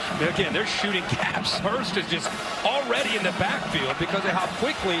Again, they're shooting caps. Hurst is just already in the backfield because of how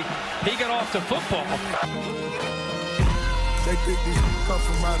quickly he got off the football. They think these come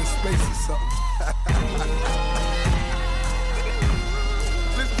from outer space or something.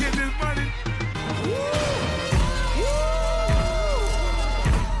 Let's get this money.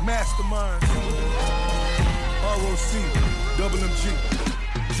 Masterminds. ROC. Double MG.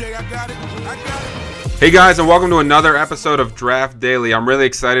 Jay, I got it. Hey guys, and welcome to another episode of Draft Daily. I'm really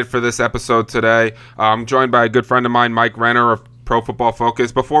excited for this episode today. I'm joined by a good friend of mine, Mike Renner of Pro Football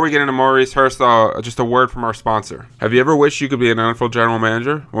Focus. Before we get into Maurice, Hurst, just a word from our sponsor. Have you ever wished you could be an NFL general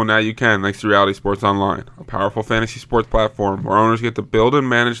manager? Well, now you can, thanks to Reality Sports Online, a powerful fantasy sports platform where owners get to build and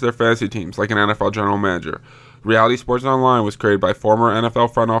manage their fantasy teams like an NFL general manager. Reality Sports Online was created by former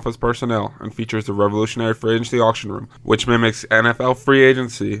NFL front office personnel and features the revolutionary free agency auction room, which mimics NFL free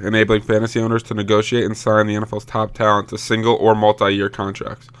agency, enabling fantasy owners to negotiate and sign the NFL's top talent to single or multi-year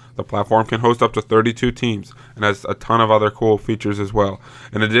contracts. The platform can host up to 32 teams and has a ton of other cool features as well.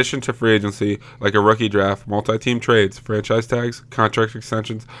 In addition to free agency, like a rookie draft, multi-team trades, franchise tags, contract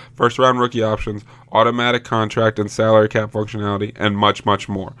extensions, first-round rookie options, automatic contract and salary cap functionality, and much, much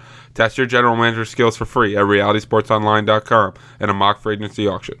more. Test your general manager skills for free at realitysportsonline.com and a mock free agency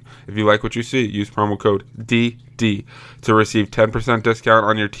auction. If you like what you see, use promo code DD to receive 10% discount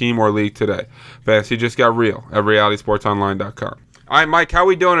on your team or league today. Fantasy just got real at realitysportsonline.com. All right, Mike, how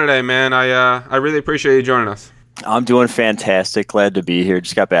we doing today, man? I really appreciate you joining us. I'm doing fantastic. Glad to be here.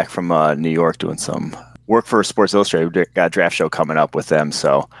 Just got back from New York doing some work for Sports Illustrated. We got a draft show coming up with them,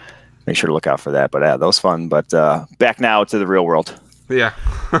 so make sure to look out for that. But yeah, that was fun. But back now to the real world. Yeah.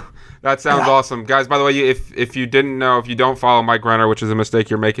 That sounds awesome. Guys, by the way, if you didn't know, if you don't follow Mike Renner, which is a mistake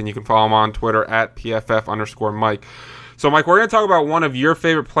you're making, you can follow him on Twitter at PFF_Mike. So, Mike, we're going to talk about one of your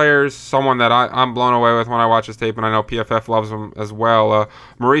favorite players, someone that I'm blown away with when I watch his tape, and I know PFF loves him as well.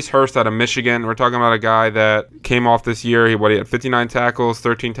 Maurice Hurst out of Michigan. We're talking about a guy that came off this year. He had 59 tackles,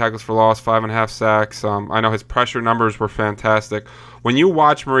 13 tackles for loss, 5.5 sacks. I know his pressure numbers were fantastic. When you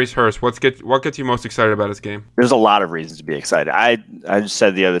watch Maurice Hurst, what gets you most excited about his game? There's a lot of reasons to be excited. I just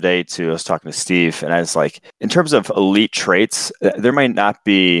said the other day, too, I was talking to Steve, and I was like, in terms of elite traits, there might not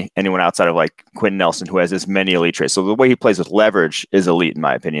be anyone outside of like Quentin Nelson who has as many elite traits. So the way he plays with leverage is elite, in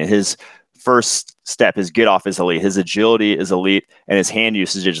my opinion. His first step, his get off is elite. His agility is elite, and his hand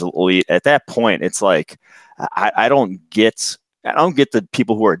usage is elite. At that point, it's like, I don't get the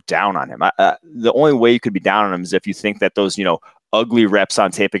people who are down on him. The only way you could be down on him is if you think that those, ugly reps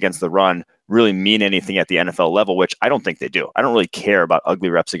on tape against the run really mean anything at the NFL level, which I don't think they do. I don't really care about ugly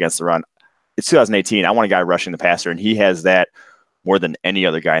reps against the run. It's 2018. I want a guy rushing the passer, and he has that more than any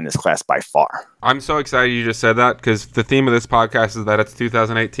other guy in this class by far. I'm so excited you just said that because the theme of this podcast is that it's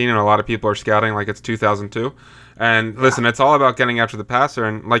 2018 and a lot of people are scouting like it's 2002. And listen, it's all about getting after the passer.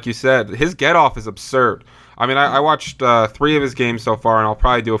 And like you said, his get off is absurd. I mean, I watched 3 of his games so far, and I'll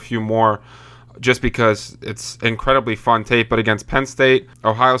probably do a few more just because it's incredibly fun tape. But against Penn State,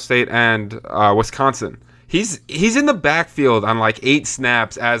 Ohio State, and Wisconsin, he's in the backfield on like 8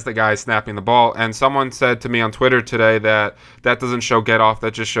 snaps as the guy snapping the ball. And someone said to me on Twitter today that doesn't show get off.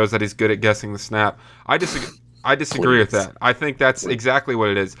 That just shows that he's good at guessing the snap. I disagree with that. I think that's exactly what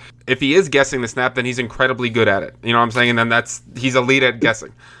it is. If he is guessing the snap, then he's incredibly good at it. You know what I'm saying? And then he's elite at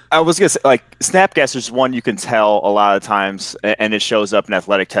guessing. I was going to say, like, snap guessers, one you can tell a lot of times, and it shows up in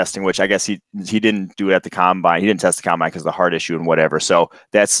athletic testing, which I guess he didn't do it at the combine. He didn't test the combine because of the heart issue and whatever. So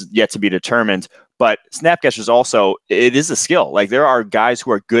that's yet to be determined. But snap guessers also, it is a skill. Like, there are guys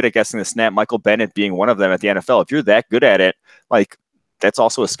who are good at guessing the snap, Michael Bennett being one of them at the NFL. If you're that good at it, like, that's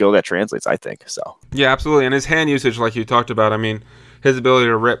also a skill that translates, I think. So yeah, absolutely. And his hand usage, like you talked about, I mean, his ability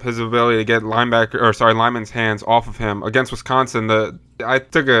to rip, his ability to get linemen's hands off of him against Wisconsin. I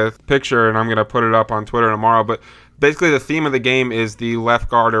took a picture and I'm going to put it up on Twitter tomorrow. But basically, the theme of the game is the left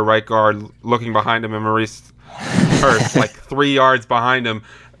guard or right guard looking behind him, and Maurice Hurst like 3 yards behind him,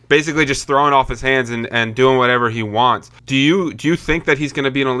 basically just throwing off his hands and doing whatever he wants. Do you think that he's going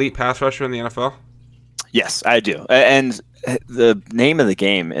to be an elite pass rusher in the NFL? Yes, I do. And the name of the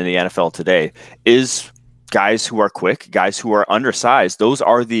game in the NFL today is guys who are quick, guys who are undersized. Those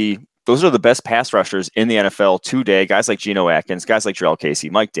are the best pass rushers in the NFL today. Guys like Geno Atkins, guys like Jarrell Casey,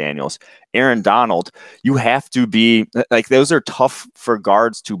 Mike Daniels, Aaron Donald. You have to be like, those are tough for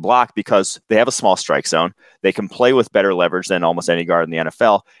guards to block because they have a small strike zone. They can play with better leverage than almost any guard in the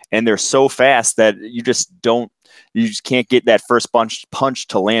NFL. And they're so fast that you just can't get that first punch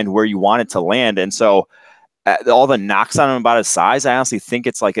to land where you want it to land. And so all the knocks on him about his size, I honestly think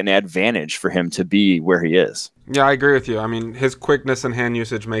it's like an advantage for him to be where he is. Yeah, I agree with you. I mean, his quickness and hand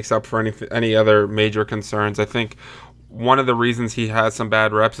usage makes up for any other major concerns. I think one of the reasons he has some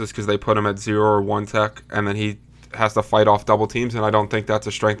bad reps is because they put him at 0 or 1 tech, and then he has to fight off double teams, and I don't think that's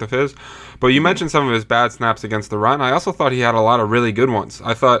a strength of his. But you mentioned some of his bad snaps against the run. I also thought he had a lot of really good ones.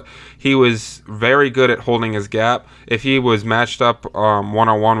 I thought he was very good at holding his gap. If he was matched up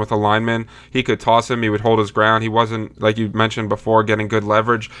one-on-one with a lineman, he could toss him. He would hold his ground. He wasn't, like you mentioned before, getting good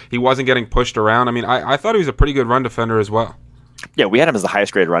leverage. He wasn't getting pushed around. I mean, I thought he was a pretty good run defender as well. Yeah, we had him as the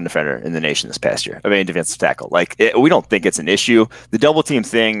highest graded run defender in the nation this past year of any defensive tackle. We don't think it's an issue. The double team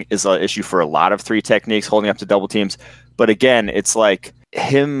thing is an issue for a lot of 3 techniques, holding up to double teams. But again, it's like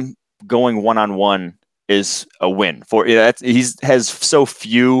him going one-on-one is a win. He has so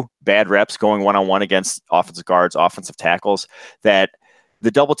few bad reps going one-on-one against offensive guards, offensive tackles, that the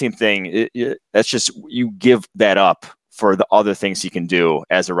double team thing, that's just, you give that up for the other things he can do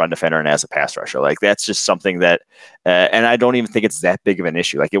as a run defender and as a pass rusher. Like, that's just something that, and I don't even think it's that big of an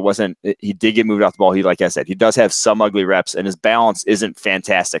issue. Like, he did get moved off the ball. Like I said, he does have some ugly reps, and his balance isn't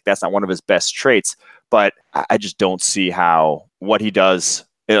fantastic. That's not one of his best traits, but I just don't see how what he does,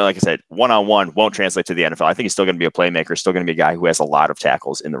 like I said, one-on-one won't translate to the NFL. I think he's still going to be a playmaker, still going to be a guy who has a lot of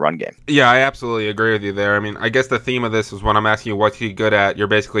tackles in the run game. Yeah, I absolutely agree with you there. I mean, I guess the theme of this is when I'm asking you what's he good at, you're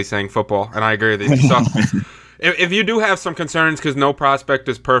basically saying football, and I agree with you. So if you do have some concerns because no prospect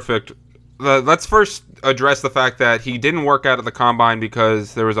is perfect, let's first address the fact that he didn't work out at the combine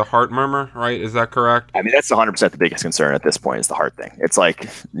because there was a heart murmur, right? Is that correct? I mean, that's 100% the biggest concern at this point is the heart thing. It's like,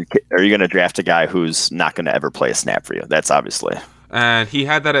 are you going to draft a guy who's not going to ever play a snap for you? That's obviously. And he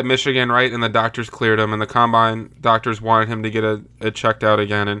had that at Michigan, right? And the doctors cleared him, and the combine doctors wanted him to get it checked out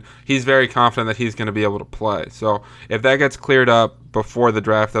again. And he's very confident that he's going to be able to play. So if that gets cleared up before the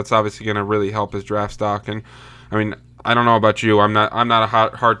draft, that's obviously going to really help his draft stock. And I mean, I don't know about you. I'm not a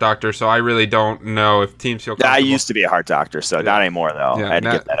heart doctor, so I really don't know if teams feel comfortable. I used to be a heart doctor, so not anymore, though. Yeah, I had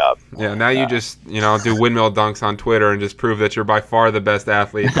to get that up. Yeah, now you just, do windmill dunks on Twitter and just prove that you're by far the best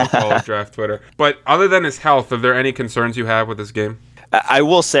athlete on all of draft Twitter. But other than his health, are there any concerns you have with this game? I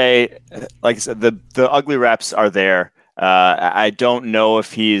will say, like I said, the ugly reps are there. I don't know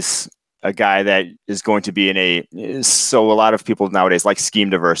if he's a guy that is going to be so a lot of people nowadays like scheme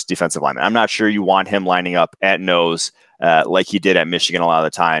diverse defensive lineman. I'm not sure you want him lining up at nose like he did at Michigan a lot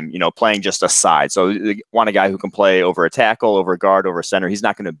of the time, playing just a side. So you want a guy who can play over a tackle, over a guard, over a center. He's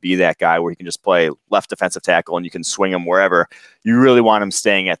not going to be that guy where he can just play left defensive tackle and you can swing him wherever. You really want him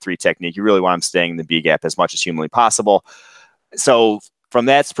staying at 3 technique. You really want him staying in the B gap as much as humanly possible. So from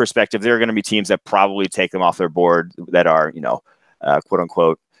that perspective, there are going to be teams that probably take them off their board that are, quote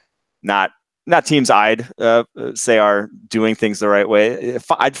unquote, not teams I'd say are doing things the right way.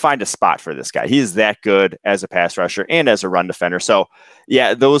 I'd find a spot for this guy. He is that good as a pass rusher and as a run defender. So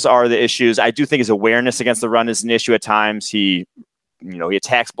yeah, those are the issues. I do think his awareness against the run is an issue at times. He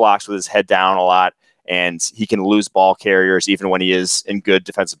attacks blocks with his head down a lot, and he can lose ball carriers even when he is in good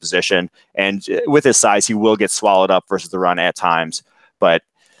defensive position. And with his size, he will get swallowed up versus the run at times. But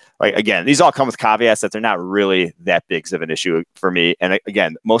again, these all come with caveats that they're not really that big of an issue for me. And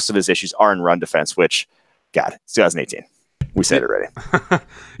again, most of his issues are in run defense, which, God, it's 2018. We said it already.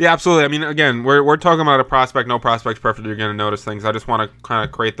 Yeah, absolutely. I mean, again, we're talking about a prospect. No prospect's perfect. You're going to notice things. I just want to kind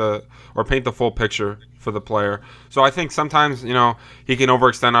of paint the full picture for the player. So I think sometimes, he can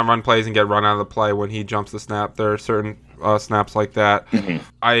overextend on run plays and get run out of the play when he jumps the snap. There are certain snaps like that. Mm-hmm.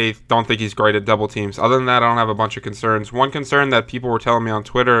 I don't think he's great at double teams. Other than that, I don't have a bunch of concerns. One concern that people were telling me on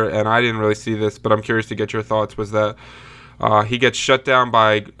Twitter, and I didn't really see this, but I'm curious to get your thoughts, was that he gets shut down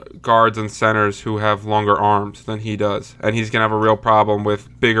by guards and centers who have longer arms than he does, and he's going to have a real problem with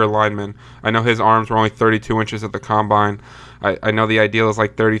bigger linemen. I know his arms were only 32 inches at the combine. I know the ideal is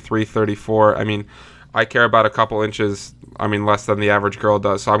like 33, 34. I mean, I care about a couple inches, less than the average girl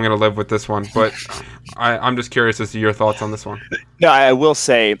does, so I'm going to live with this one. But I'm just curious as to your thoughts on this one. No, I will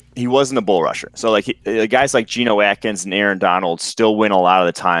say he wasn't a bull rusher. So guys like Geno Atkins and Aaron Donald still win a lot of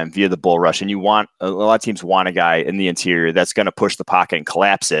the time via the bull rush. And a lot of teams want a guy in the interior that's going to push the pocket and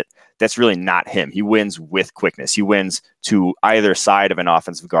collapse it. That's really not him. He wins with quickness. He wins to either side of an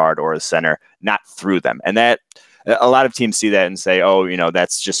offensive guard or a center, not through them. And that a lot of teams see that and say,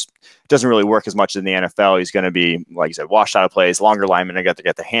 that's just doesn't really work as much in the NFL. He's going to be, like you said, washed out of plays, longer linemen are going to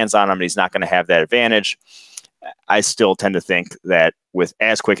get their hands on him, and he's not going to have that advantage. I still tend to think that with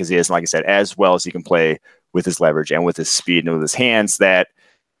as quick as he is, and like I said, as well as he can play with his leverage and with his speed and with his hands, that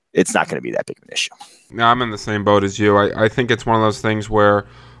it's not going to be that big of an issue. No, I'm in the same boat as you. I think it's one of those things where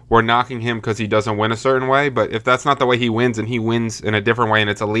we're knocking him because he doesn't win a certain way. But if that's not the way he wins and he wins in a different way and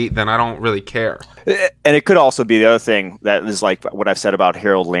it's elite, then I don't really care. And it could also be the other thing that is like what I've said about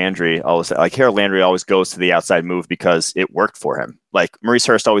Harold Landry. Like Harold Landry always goes to the outside move because it worked for him. Like Maurice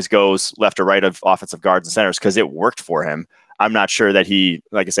Hurst always goes left or right of offensive guards and centers because it worked for him. I'm not sure that he,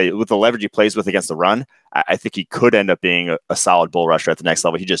 like I say, with the leverage he plays with against the run, I think he could end up being a solid bull rusher at the next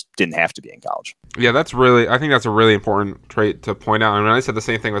level. He just didn't have to be in college. Yeah, I think that's a really important trait to point out. I mean, I said the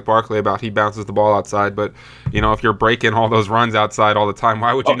same thing with Barkley about he bounces the ball outside, but, if you're breaking all those runs outside all the time,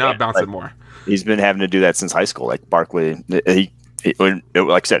 why would you not bounce it more? He's been having to do that since high school. Like Barkley, like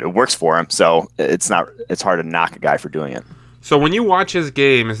I said, it works for him. So it's hard to knock a guy for doing it. So when you watch his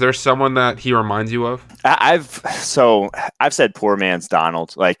game, is there someone that he reminds you of? I've said poor man's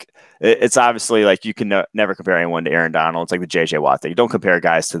Donald. Like it's obviously like you can never compare anyone to Aaron Donald. It's like the JJ Watt thing. You don't compare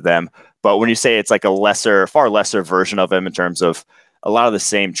guys to them. But when you say it's like far lesser version of him in terms of a lot of the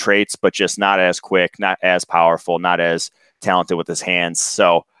same traits, but just not as quick, not as powerful, not as talented with his hands.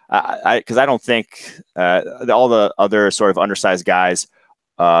 So because I don't think all the other sort of undersized guys,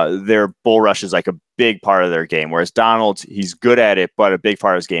 their bull rush is like a big part of their game. Whereas Donald, he's good at it, but a big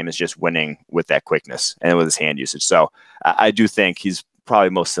part of his game is just winning with that quickness and with his hand usage. So I do think he's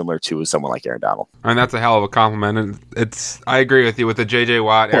probably most similar to someone like Aaron Donald. And that's a hell of a compliment. And I agree with you with the JJ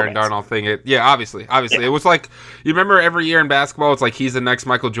Watt, Aaron Donald thing. Obviously. Yeah. It was like, you remember every year in basketball, it's like he's the next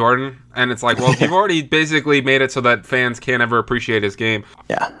Michael Jordan. And it's like, well, you've already basically made it so that fans can't ever appreciate his game.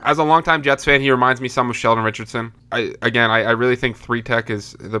 Yeah. As a longtime Jets fan, he reminds me some of Sheldon Richardson. I really think 3-tech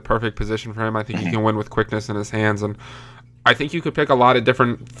is the perfect position for him. I think he can win with quickness in his hands. And I think you could pick a lot of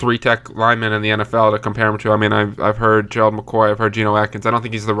different 3-tech linemen in the NFL to compare him to. I mean, I've heard Gerald McCoy, I've heard Geno Atkins. I don't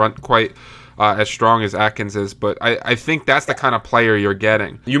think he's the run quite as strong as Atkins is, but I think that's the kind of player you're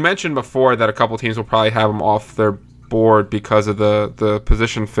getting. You mentioned before that a couple teams will probably have him off their board because of the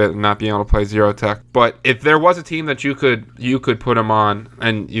position fit and not being able to play 0-tech. But if there was a team that you could put him on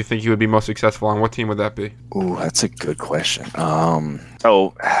and you think you would be most successful on, what team would that be? Ooh, that's a good question.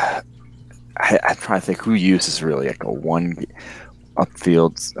 I'm trying to think who uses really like a one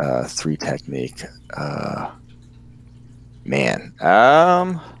upfield 3 technique.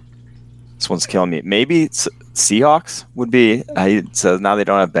 This one's killing me. Maybe Seahawks would be. So now they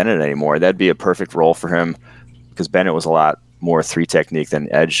don't have Bennett anymore. That'd be a perfect role for him because Bennett was a lot more 3 technique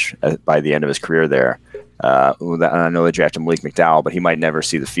than edge by the end of his career there. I know they drafted Malik McDowell, but he might never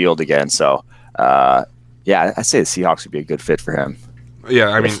see the field again. So, I say the Seahawks would be a good fit for him. Yeah,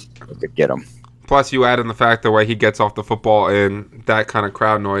 I mean, could get him. Plus, you add in the fact the way he gets off the football and that kind of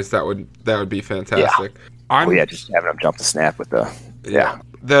crowd noise, that would be fantastic. Just having him jump the snap with the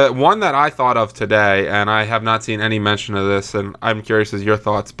The one that I thought of today, and I have not seen any mention of this, and I'm curious as your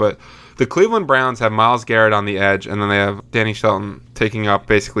thoughts, but the Cleveland Browns have Myles Garrett on the edge, and then they have Danny Shelton taking up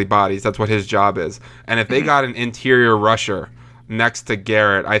basically bodies. That's what his job is. And if they got an interior rusher next to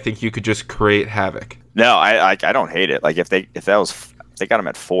Garrett, I think you could just create havoc. No, I don't hate it. Like if they got him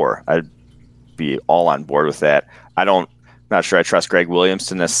at 4, I'd be all on board with that. I'm not sure I trust Greg Williams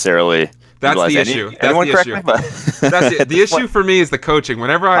to necessarily. That's the issue. The issue for me is the coaching.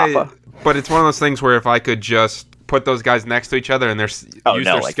 But it's one of those things where if I could just put those guys next to each other and their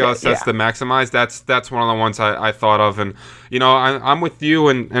skill sets to maximize, that's one of the ones I thought of. And I'm with you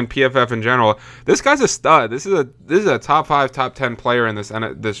and PFF in general. This guy's a stud. This is a top 5, top 10 player in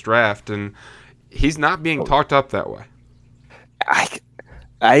this draft, and he's not being talked up that way.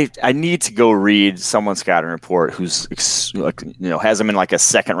 I need to go read someone's scouting report who's has him in like a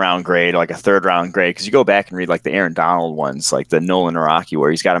 2nd round grade, or like a 3rd round grade, because you go back and read like the Aaron Donald ones, like the Nolan Araki,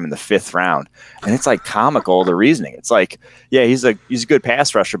 where he's got him in the 5th round, and it's like comical, the reasoning. It's like, yeah, he's a good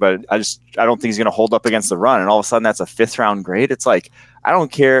pass rusher, but I don't think he's going to hold up against the run, and all of a sudden that's a 5th round grade. It's like, I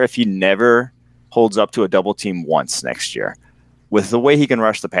don't care if he never holds up to a double team once next year. With the way he can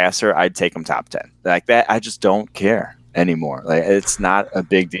rush the passer, I'd take him top 10 like that. I just don't care anymore. Like, it's not a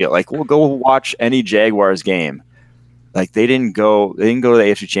big deal. Like, we'll go watch any Jaguars game. Like, they didn't go to the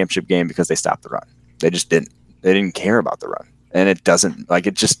AFC Championship game because they stopped the run. They just didn't. They didn't care about the run. And it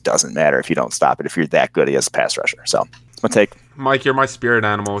just doesn't matter if you don't stop it, if you're that good as a pass rusher. So that's my take. Mike, you're my spirit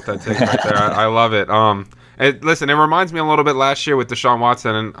animal with that take right there. I love it. Listen, it reminds me a little bit last year with Deshaun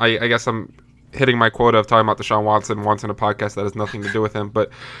Watson, and I guess I'm hitting my quota of talking about Deshaun Watson once in a podcast that has nothing to do with him. But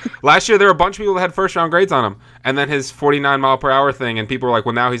last year there were a bunch of people that had 1st-round grades on him, and then his 49-mile-per-hour thing, and people were like,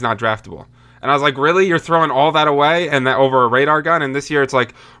 well, now he's not draftable. And I was like, really? You're throwing all that away and that over a radar gun? And this year it's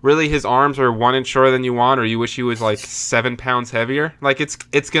like, really, his arms are 1 inch shorter than you want, or you wish he was like 7 pounds heavier? Like, it's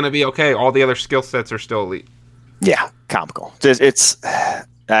going to be okay. All the other skill sets are still elite. Yeah, comical. It's like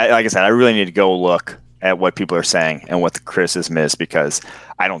I said, I really need to go look at what people are saying and what the criticism is, because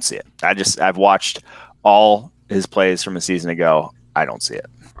I don't see it. I've watched all his plays from a season ago. I don't see it.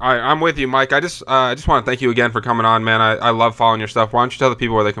 All right, I'm with you, Mike. I just want to thank you again for coming on, man. I love following your stuff. Why don't you tell the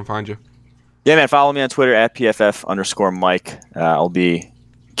people where they can find you? Yeah, man. Follow me on Twitter at PFF_Mike. I'll be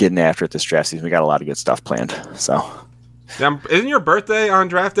getting after it this draft season. We got a lot of good stuff planned. So. Yeah, isn't your birthday on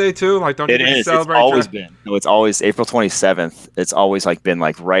draft day too? Like, don't you celebrate? It's always been. No, it's always April 27th. It's always been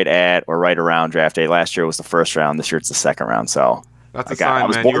right at or right around draft day. Last year was the first round. This year it's the second round. So that's a sign, man. I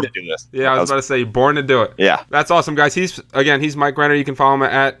was born to do this. Yeah, I was about to say, you're born to do it. Yeah, that's awesome, guys. He's Mike Renner. You can follow him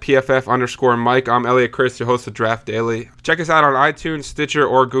at PFF_Mike. I'm Elliot Chris, your host of Draft Daily. Check us out on iTunes, Stitcher,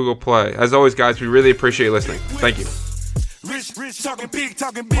 or Google Play. As always, guys, we really appreciate you listening. Thank you. Rich, talking big,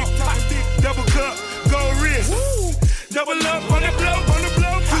 double cup, gold wrist. Double up on the blow,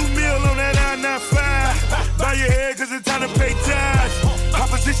 $2 million on that I-95. Bow your head, cause it's time to pay ties.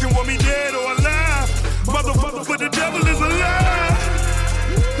 Opposition want me dead or alive.